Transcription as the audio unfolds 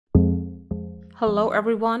Hello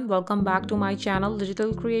everyone, welcome back to my channel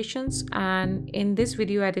Digital Creations, and in this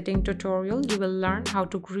video editing tutorial you will learn how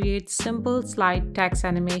to create simple slide text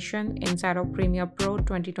animation inside of Premiere Pro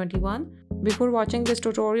 2021. Before watching this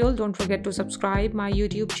tutorial, don't forget to subscribe my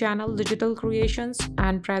YouTube channel Digital Creations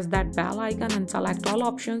and press that bell icon and select all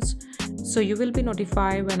options so you will be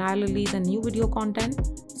notified when I release a new video content.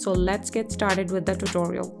 So let's get started with the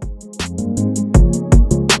tutorial.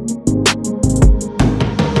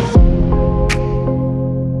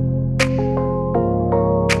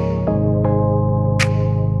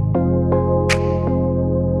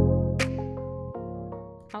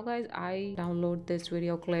 Now guys, I download this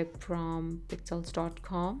video clip from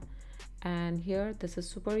pixels.com, and here this is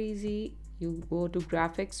super easy. You go to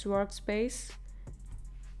graphics workspace,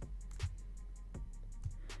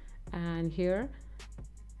 and here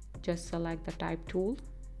just select the type tool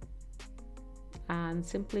and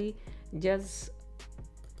simply just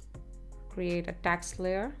create a text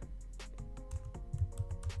layer.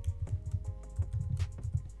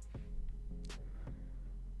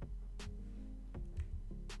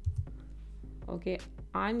 Okay,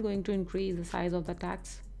 I'm going to increase the size of the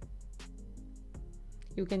text.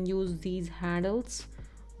 You can use these handles,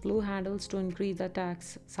 blue handles, to increase the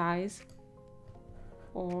text size,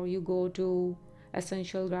 or you go to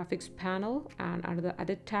Essential Graphics panel and under the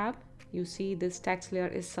Edit tab, you see this text layer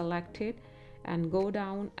is selected, and go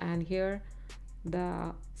down, and here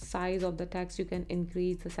the size of the text, you can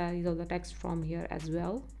increase the size of the text from here as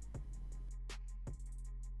well.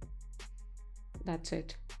 That's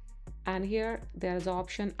it. And here there is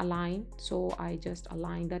option align, so I just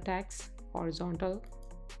align the text horizontal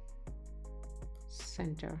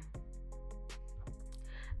center.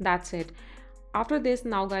 That's it. After this,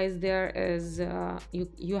 now guys, there is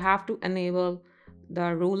you have to enable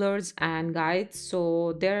the rulers and guides.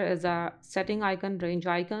 So there is a setting icon, range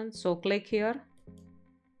icon, so click here.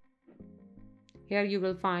 Here you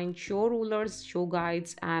will find show rulers, show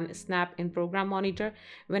guides, and snap in program monitor.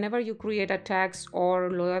 Whenever you create a text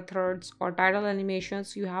or lower thirds or title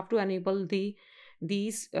animations, you have to enable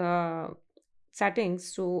these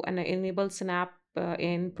settings. So enable snap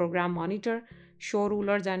in program monitor, show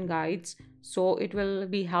rulers and guides. So it will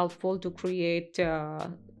be helpful to create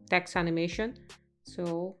text animation.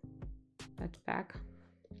 So that's back.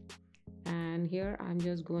 And here I'm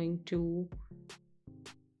just going to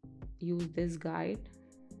use this guide.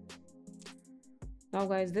 Now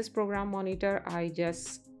guys, this program monitor, I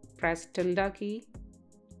just press tilde key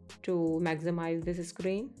to maximize this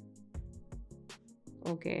screen.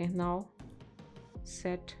 Okay, now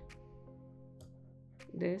set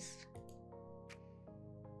this.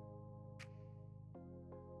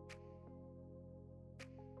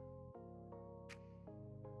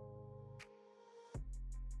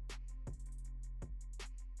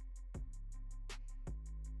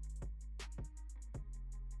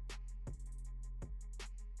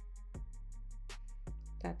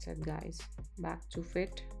 That's it guys. Back to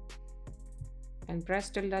fit and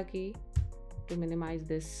press tilde key to minimize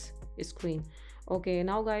this screen. Okay,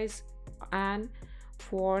 now guys, and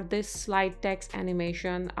for this slide text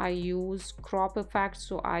animation I use crop effect.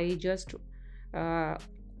 So I just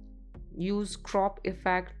use crop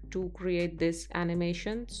effect to create this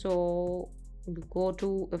animation. So go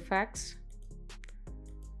to effects,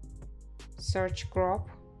 search crop,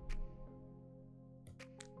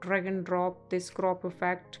 drag and drop this crop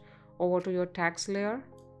effect over to your text layer.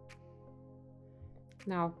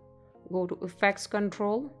 Now go to effects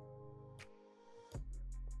control,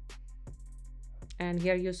 and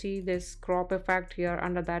here you see this crop effect here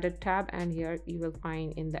under the Edit tab, and here you will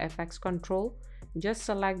find in the effects control. Just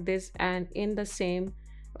select this, and in the same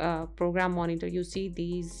program monitor you see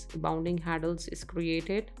these bounding handles is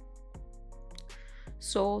created.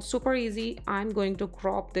 So super easy. I'm going to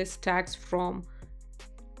crop this text from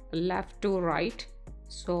left to right.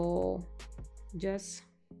 So just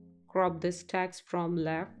crop this text from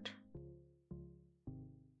left.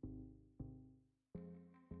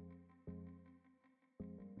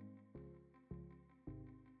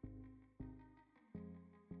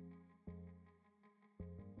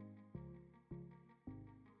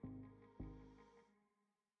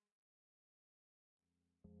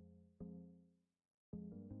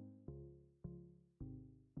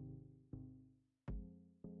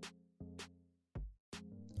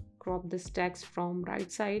 Crop this text from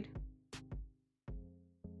right side.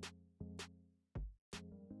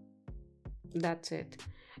 That's it.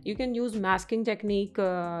 You can use masking technique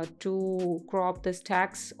to crop this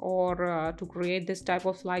text or to create this type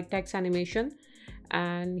of slide text animation.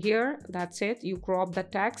 And here, that's it. You crop the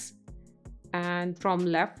text and from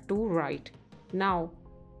left to right. Now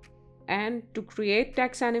And to create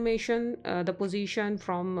text animation, the position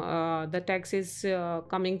from the text is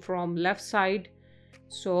coming from left side.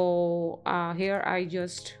 So here I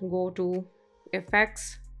just go to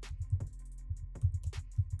effects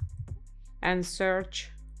and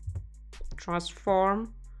search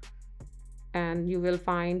transform, and you will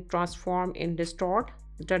find transform in distort.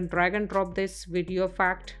 Then drag and drop this video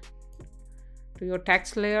effect to your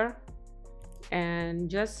text layer and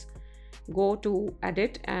just go to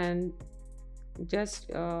edit, and just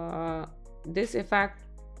this effect,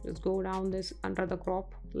 just go down this under the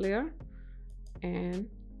crop layer and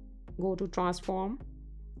go to transform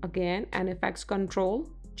again, and effects control,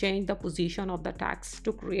 change the position of the text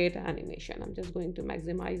to create an animation. I'm just going to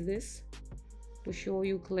maximize this to show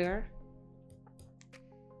you clear.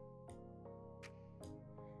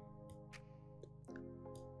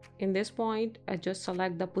 In this point, I just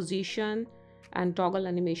select the position and toggle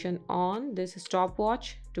animation on this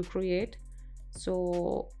stopwatch to create.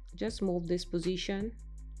 So just move this position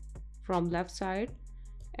from left side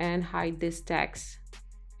and hide this text,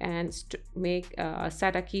 and make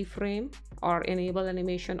set a keyframe or enable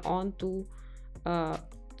animation on to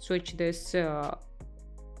switch this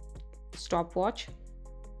stopwatch.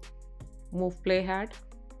 Move playhead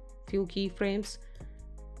few keyframes,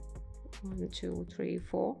 1 2 3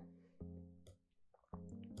 4,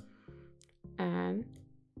 and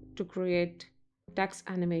to create text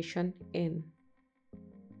animation in.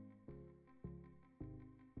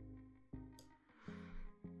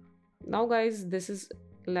 Now guys, this is,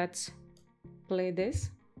 let's play this.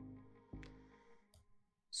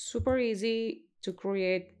 Super easy to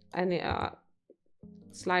create an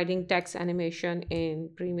sliding text animation in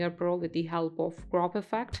Premiere Pro with the help of crop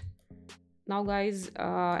effect. Now guys,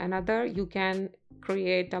 another, you can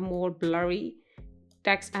create a more blurry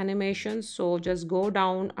text animation. So just go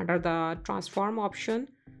down under the transform option.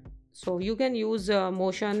 So you can use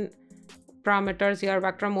motion parameters here,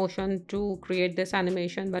 vector motion, to create this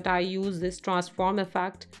animation, but I use this transform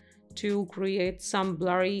effect to create some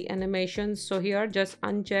blurry animations. So here just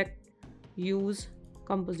uncheck use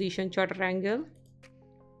composition shutter angle,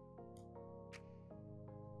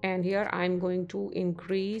 and here I'm going to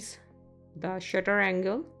increase the shutter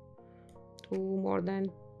angle to more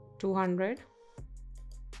than 200.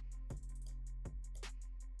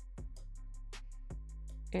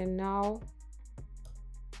 And now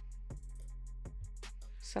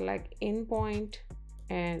select in point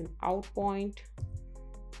and out point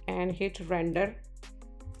and hit render.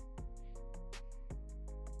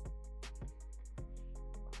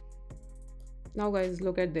 Now guys,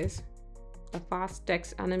 look at this, the fast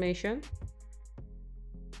text animation.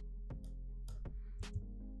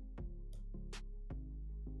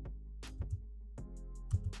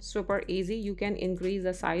 Super easy. You can increase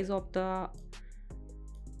the size of the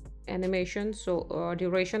animation, so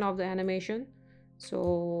duration of the animation.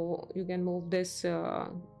 So you can move this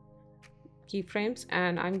keyframes,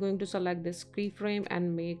 and I'm going to select this keyframe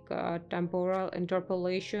and make temporal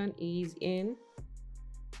interpolation ease in,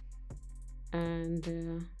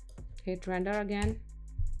 and hit render again.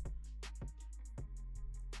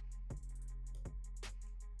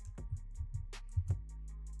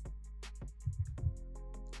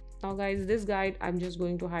 Now guys, this guide, I'm just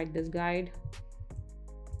going to hide this guide.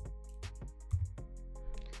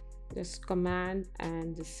 This command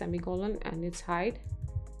and this semicolon, and it's hide.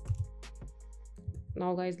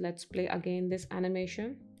 Now guys, let's play again this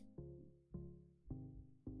animation.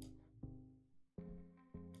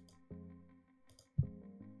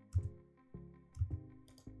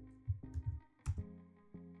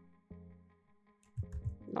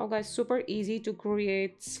 Now guys, super easy to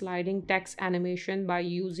create sliding text animation by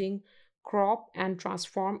using crop and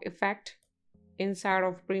transform effect inside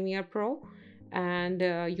of Premiere Pro, and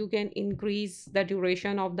you can increase the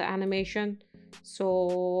duration of the animation.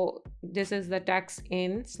 So this is the text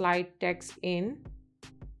in, slide text in,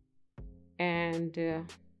 and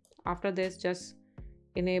after this just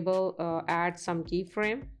enable add some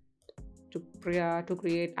keyframe to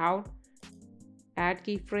create out, add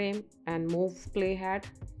keyframe and move playhead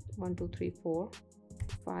 1 2 3 4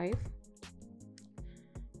 5,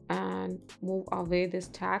 and move away this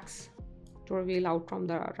text to reveal out from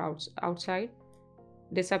the outside,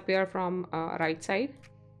 disappear from right side,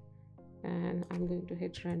 and I'm going to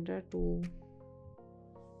hit render to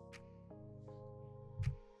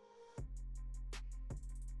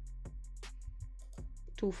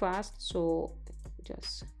too fast, so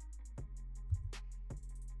just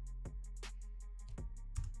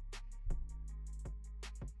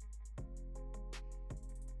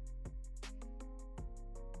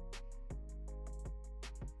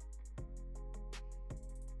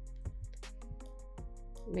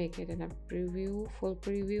make it in a preview, full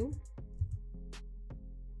preview.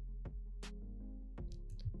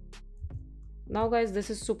 Now guys, this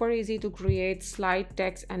is super easy to create slide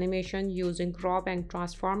text animation using crop and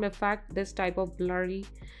transform effect, this type of blurry,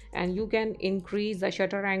 and you can increase the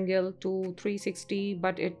shutter angle to 360,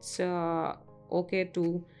 but it's okay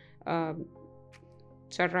to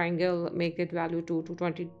shutter angle, make it value to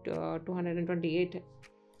 228.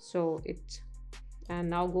 So it's, and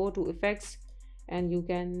now go to effects and you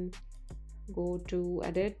can go to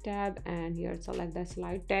edit tab and here select the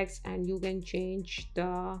slide text and you can change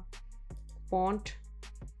the font.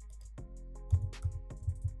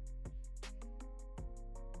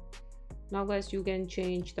 Now guys, you can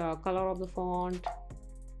change the color of the font.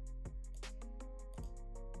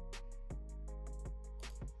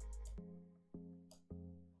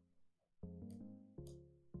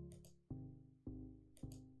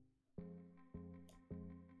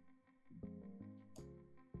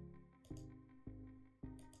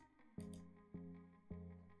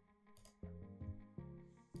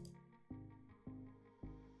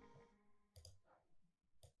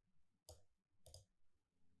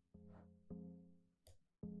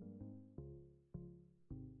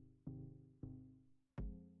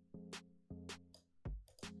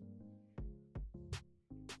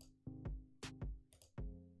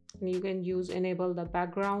 You can use enable the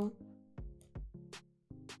background.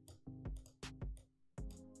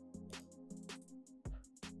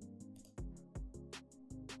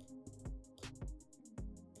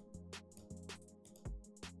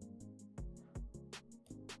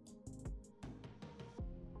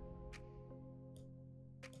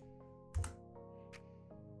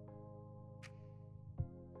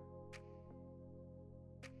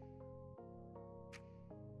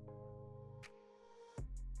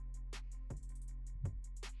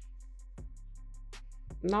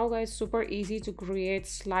 Now guys, super easy to create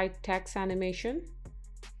slide text animation.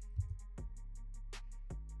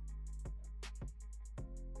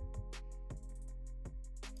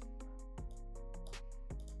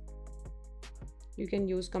 You can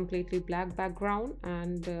use completely black background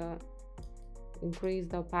and increase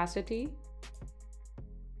the opacity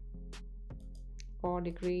or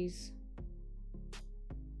decrease.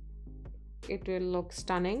 It will look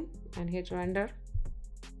stunning, and hit render.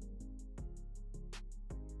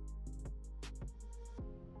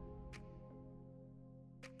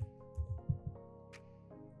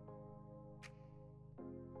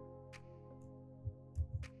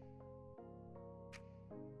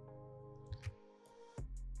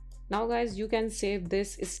 Now guys, you can save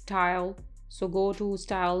this style, so go to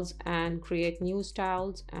styles and create new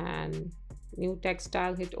styles and new text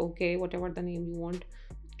style, hit OK, whatever the name you want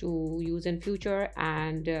to use in future,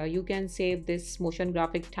 and you can save this motion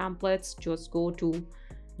graphic templates. Just go to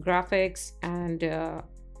graphics and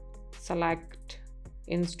select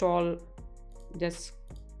install. Just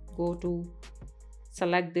go to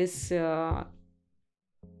select this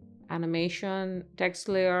animation text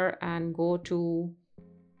layer and go to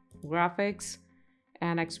graphics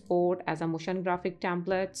and export as a motion graphic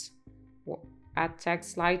templates, add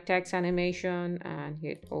text, slide text animation, and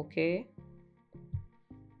hit OK.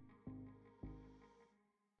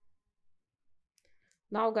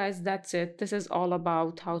 Now guys, that's it. This is all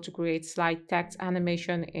about how to create slide text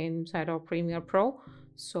animation inside of Premiere Pro.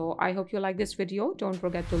 So I hope you like this video. Don't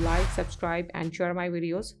forget to like, subscribe, and share my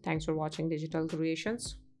videos. Thanks for watching Digital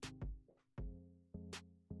Creations.